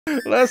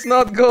Let's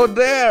not go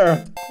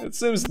there. It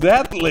seems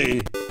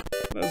deadly.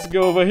 Let's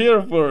go over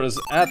here first.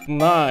 At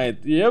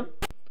night. Yep.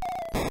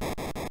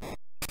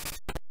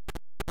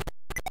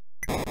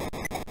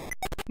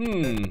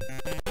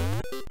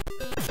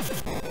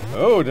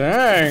 Oh,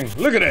 dang.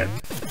 Look at it.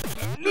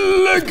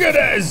 Look at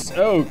this.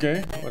 Oh,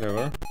 okay.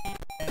 Whatever.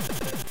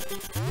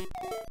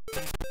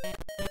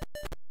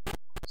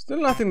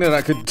 Still nothing that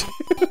I could do.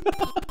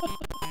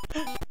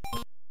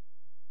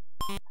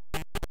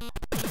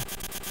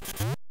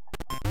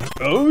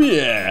 Oh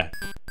yeah!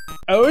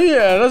 Oh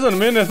yeah, doesn't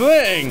mean a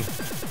thing!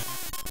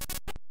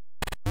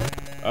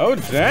 Oh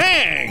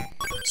dang!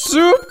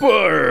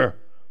 Super!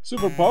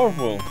 Super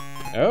powerful.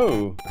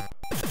 Oh.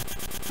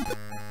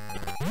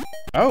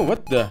 Oh,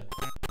 what the?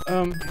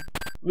 Oh!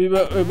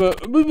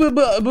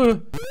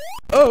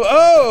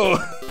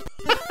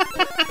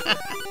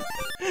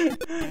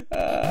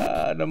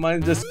 The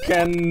mind just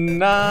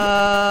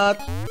cannot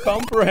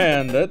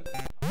comprehend it.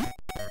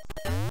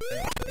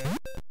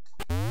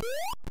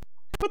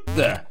 What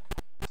the?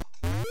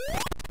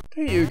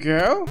 There you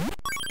go.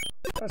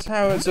 That's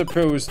how it's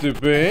supposed to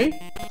be.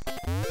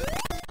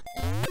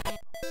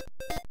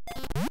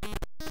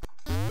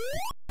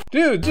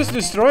 Dude, just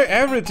destroy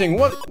everything.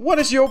 What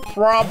is your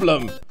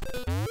problem?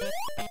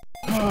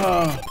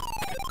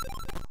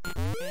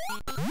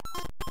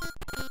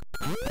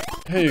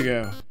 There you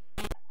go.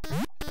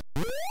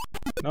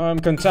 Now I'm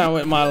content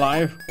with my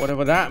life,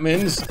 whatever that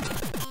means.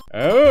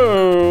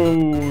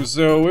 Oh,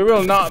 so we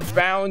will not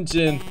bounce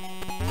in.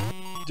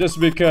 Just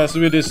because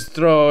we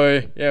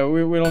destroy... Yeah,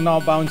 we will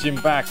not bounce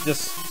him back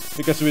just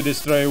because we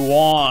destroy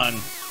one.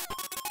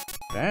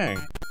 Dang.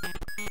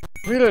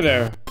 Really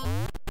though.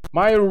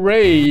 My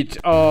rate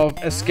of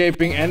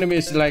escaping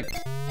enemies is like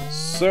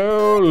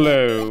so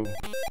low.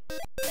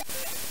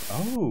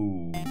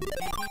 Oh.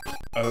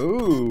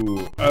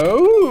 Oh.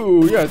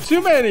 Oh. Yeah,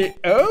 too many.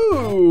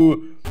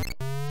 Oh.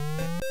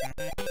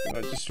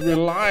 I just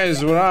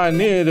realized where I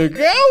need to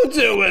go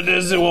to with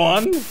this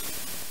one.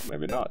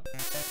 Maybe not.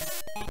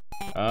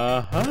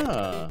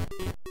 Uh-huh.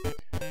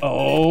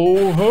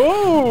 Oh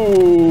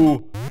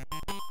ho!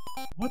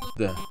 What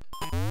the?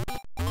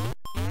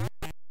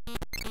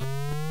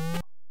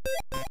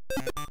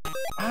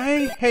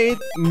 I hate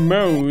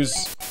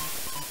most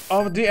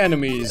of the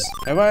enemies.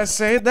 Have I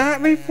said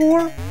that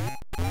before?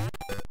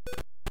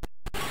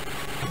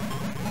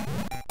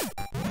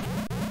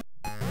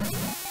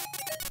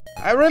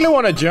 I really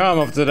want to jump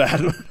up to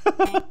that.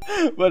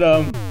 But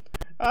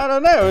I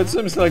don't know, it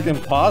seems like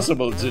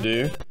impossible to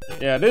do.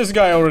 Yeah, this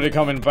guy already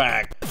coming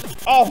back.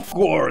 Of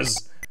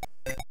course!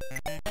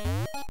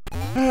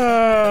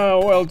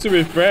 Well, to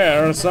be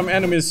fair, some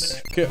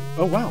enemies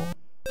oh wow.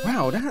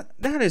 Wow,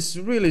 that is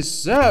really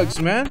sucks,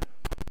 man.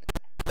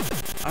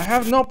 I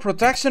have no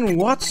protection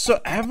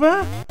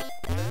whatsoever?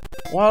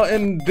 While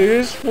in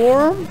this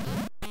form?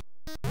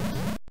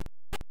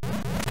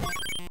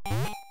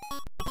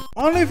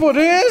 Only for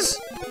this?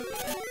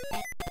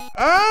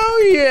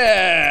 Oh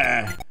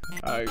yeah!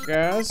 I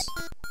guess.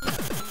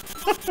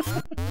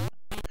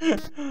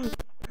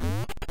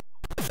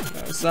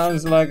 That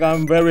sounds like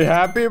I'm very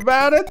happy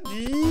about it.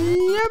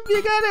 Yep,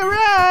 you got it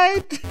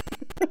right.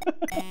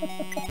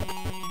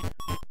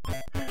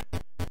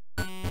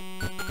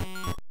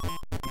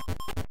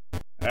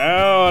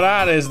 Oh,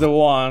 that is the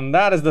one.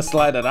 That is the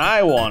slide that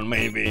I want,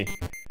 maybe.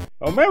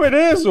 Or maybe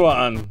this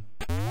one.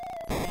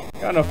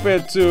 Kind of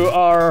fit to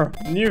our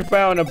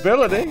newfound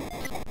ability.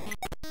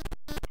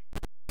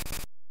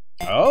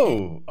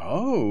 Oh,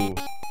 oh.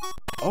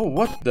 Oh,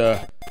 what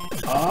the?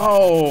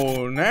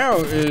 Oh, now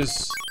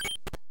is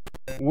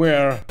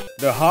where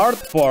the hard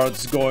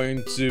part's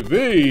going to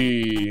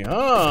be,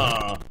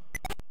 huh?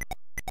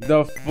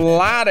 The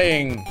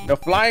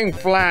flying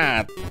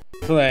flat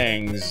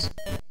things.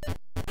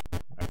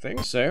 I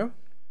think so.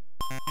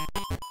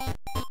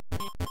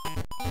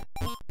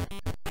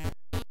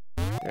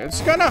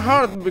 It's kind of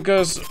hard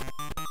because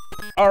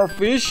our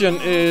vision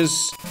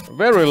is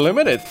very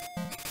limited.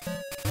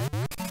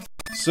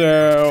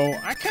 So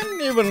I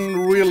can't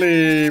even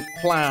really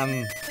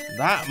plan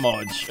that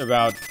much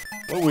about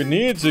what we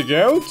need to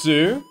go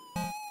to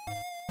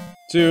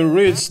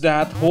reach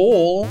that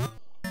hole.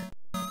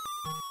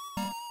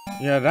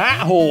 Yeah,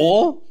 that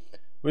hole,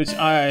 which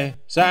I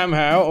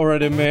somehow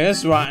already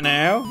missed right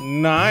now.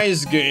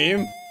 Nice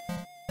game.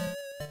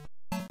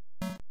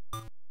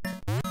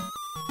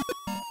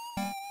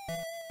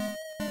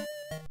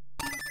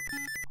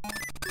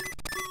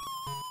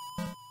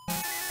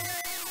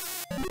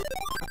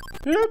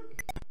 Yep.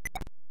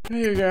 There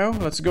you go.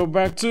 Let's go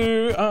back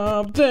to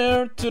up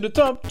there, to the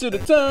top, to the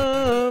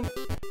top.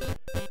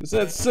 'Cause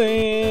it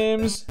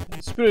seems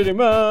it's pretty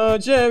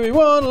much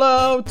everyone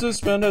love to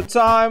spend their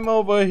time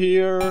over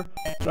here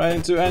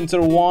trying to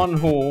enter one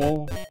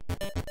hole.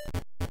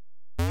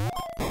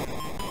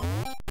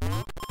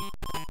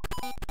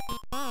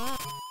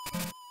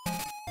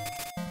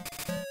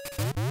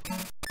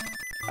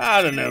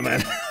 I don't know,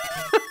 man.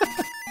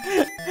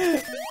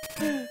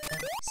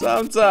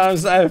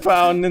 Sometimes I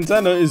found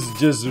Nintendo is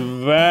just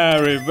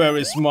very,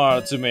 very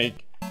smart to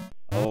make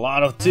a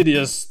lot of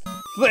tedious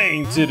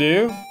thing to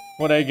do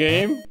for that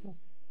game.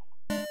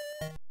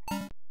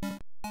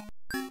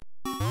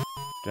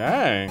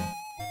 Dang.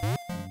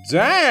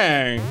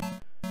 Dang.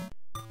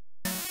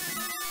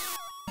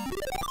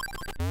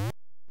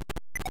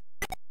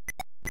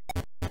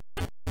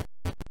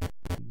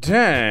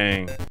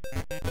 Dang.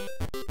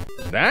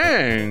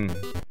 Dang.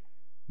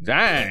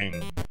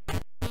 Dang.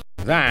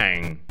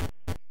 Dang.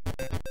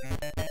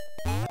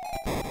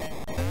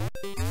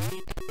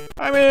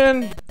 I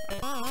mean,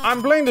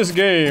 I'm playing this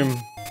game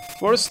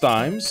first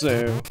time,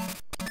 so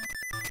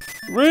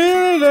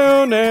really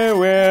don't know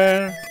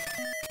where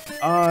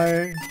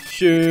I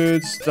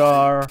should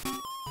start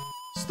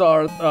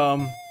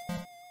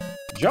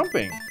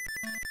jumping.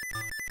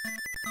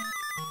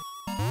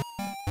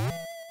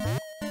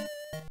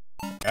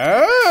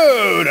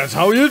 Oh, that's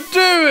how you do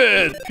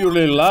it!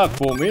 Purely luck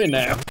for me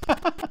now.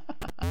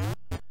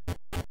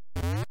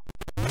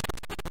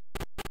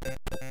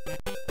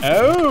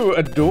 Oh,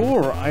 a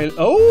door. I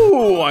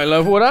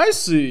love what I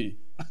see.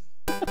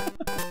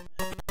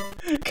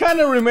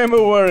 Kinda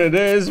remember where it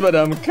is, but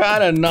I'm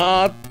kinda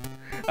not.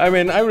 I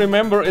mean, I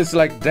remember it's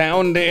like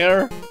down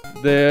there,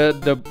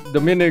 the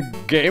mini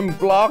game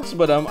blocks,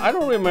 but I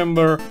don't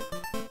remember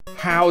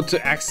how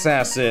to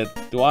access it.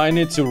 Do I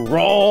need to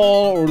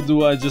roll, or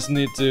do I just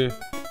need to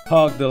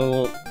hug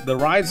the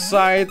right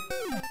side?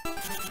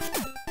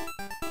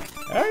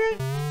 Okay.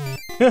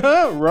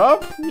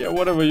 Rough? Yeah,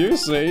 whatever you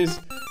say.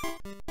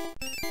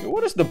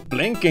 What is the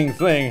blinking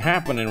thing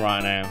happening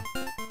right now?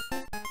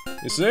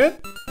 Is it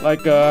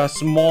like a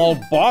small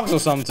box or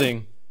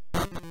something?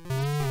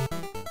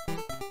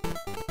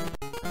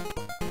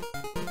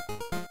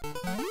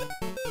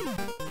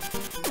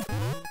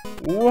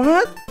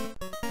 What?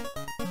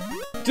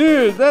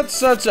 Dude, that's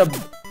such a...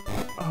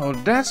 Oh,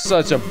 that's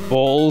such a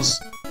balls.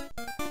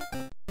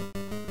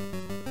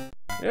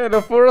 Yeah,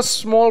 the first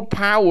small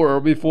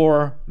power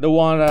before the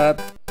one that...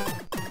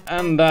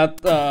 And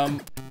that,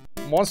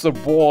 monster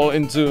ball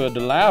into the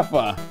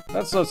lava.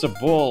 That's such a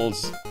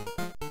balls.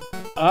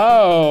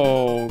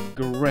 Oh,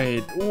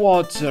 great.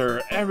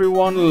 Water.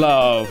 Everyone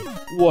love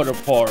water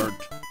part.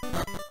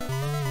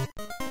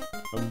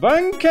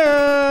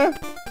 Bunker!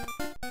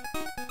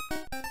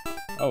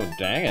 Oh,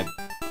 dang it.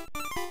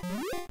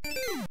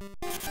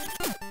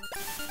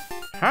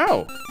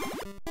 How?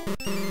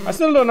 I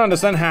still don't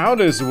understand how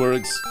this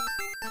works.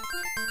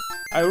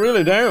 I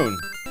really don't.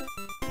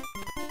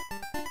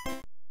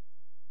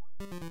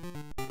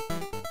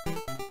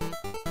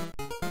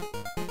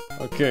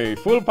 Okay,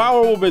 full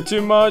power will be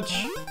too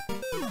much.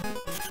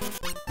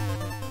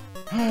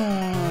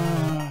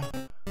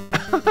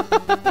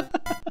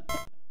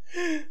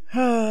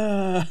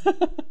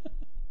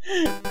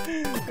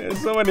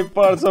 So many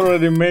parts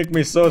already make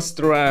me so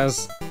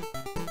stressed.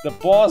 The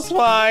boss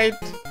fight.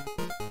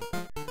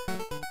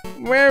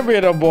 Maybe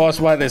the boss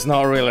fight is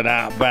not really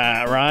that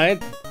bad, right?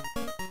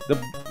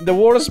 The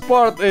worst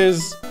part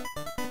is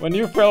when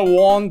you fail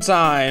one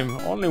time,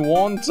 only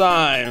one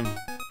time.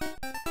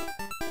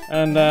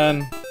 And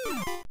then...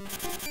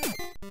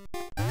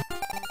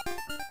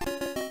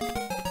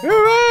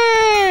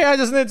 Hooray! I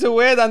just need to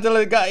wait until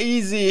it got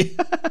easy.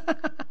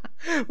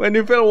 When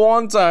you fail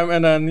one time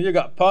and then you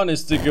got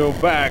punished to go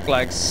back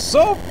like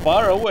so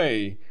far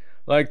away.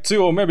 Like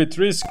 2 or maybe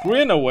 3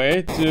 screens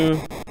away to...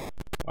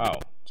 Wow.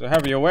 To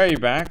have your way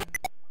back.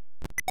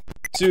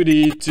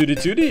 2D.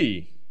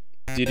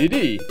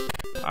 DDD.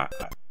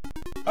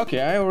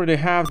 Okay, I already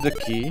have the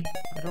key.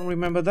 I don't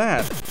remember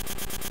that.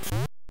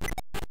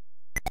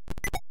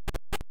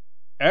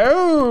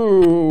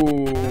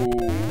 Oh,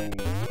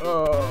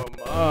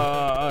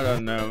 I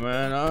don't know,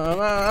 man.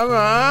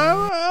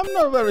 I'm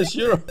not very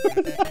sure.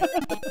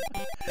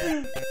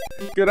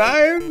 Could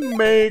I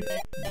make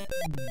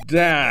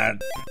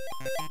that?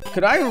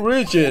 Could I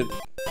reach it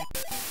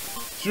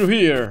through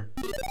here?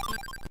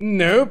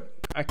 Nope.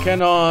 I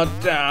cannot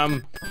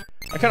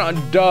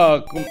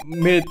duck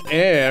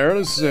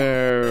mid-air.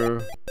 So,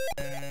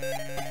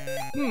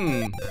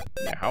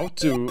 how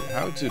to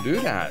do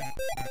that?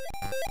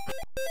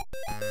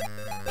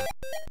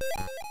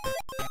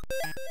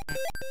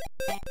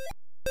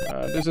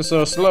 This is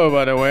so slow,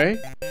 by the way.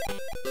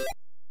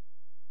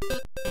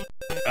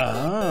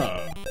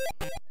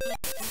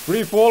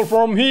 Free fall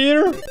from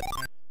here.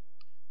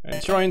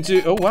 And trying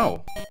to... Oh,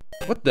 wow.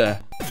 What the...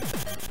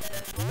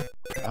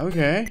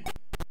 Okay.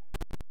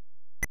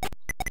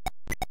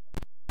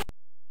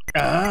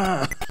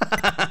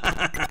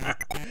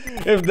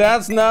 If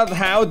that's not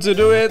how to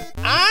do it,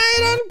 I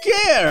don't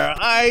care.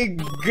 I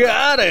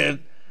got it.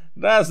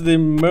 That's the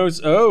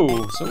most...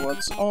 Oh, so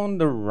what's on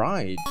the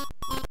right?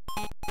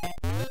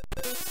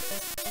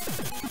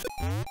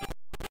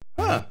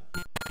 Huh.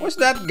 What's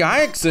that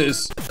guy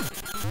exist?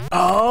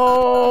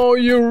 Oh,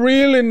 you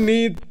really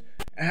need...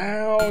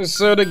 Oh,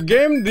 so the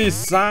game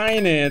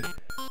designed it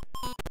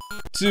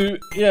to...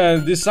 Yeah,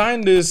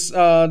 design this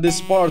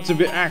this part to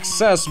be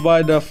accessed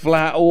by the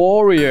flat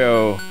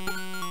Wario.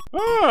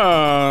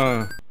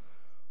 Ah,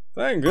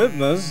 thank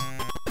goodness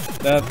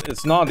that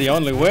it's not the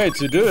only way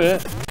to do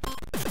it.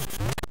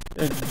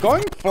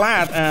 Going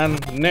flat and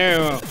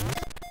no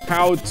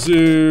how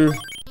to...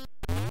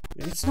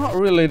 It's not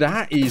really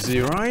that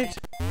easy, right?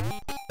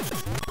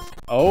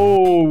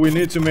 Oh, we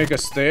need to make a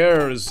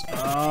stairs.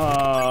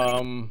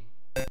 I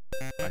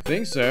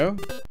think so,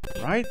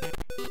 right?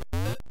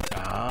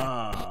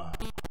 Ah.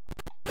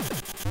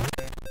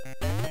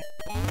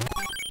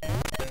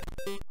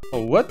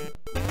 Oh, what?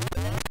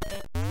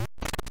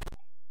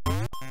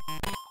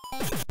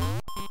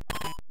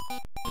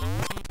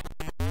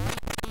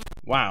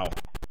 Wow.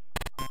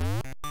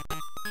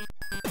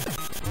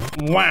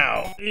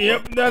 Wow.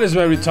 Yep, that is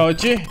very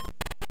touchy.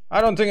 I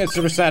don't think it's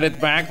reset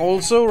it back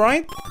also,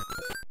 right?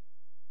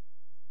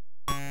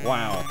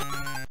 Wow.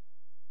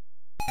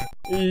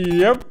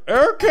 Yep,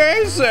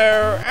 okay,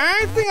 so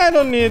I think I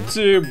don't need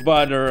to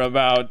bother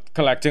about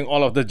collecting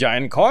all of the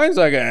giant coins,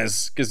 I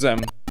guess. Because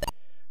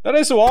there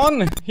is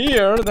one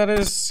here that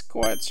is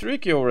quite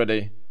tricky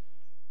already.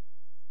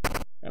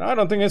 And I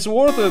don't think it's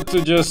worth it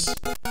to just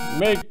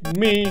make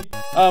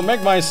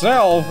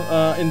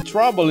myself in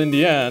trouble in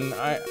the end.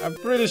 I'm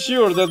pretty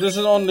sure that this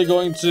is only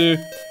going to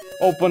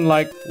open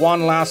like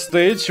one last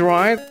stage,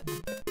 right?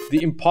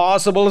 The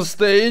impossible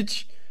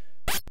stage.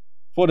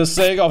 For the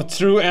sake of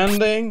true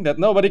ending that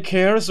nobody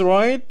cares,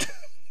 right?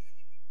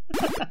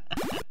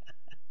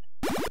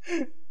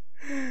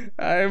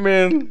 I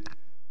mean,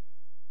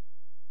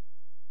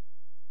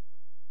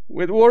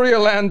 with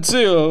Wario Land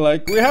 2,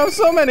 like we have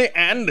so many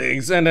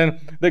endings, and then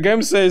the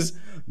game says,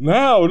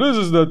 now this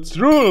is the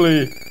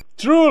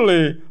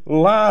truly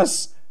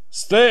last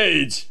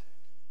stage.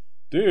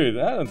 Dude,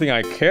 I don't think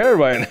I care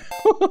right now.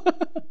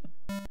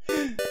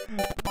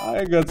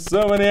 I got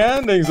so many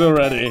endings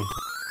already.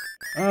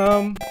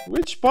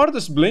 Which part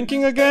is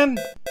blinking again?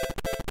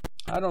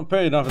 I don't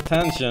pay enough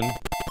attention,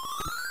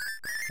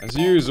 as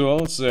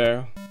usual,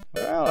 so...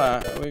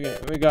 Well,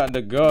 we got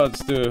the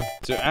gods to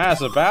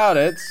ask about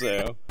it,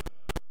 so...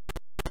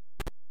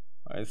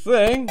 I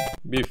think,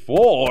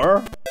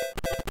 before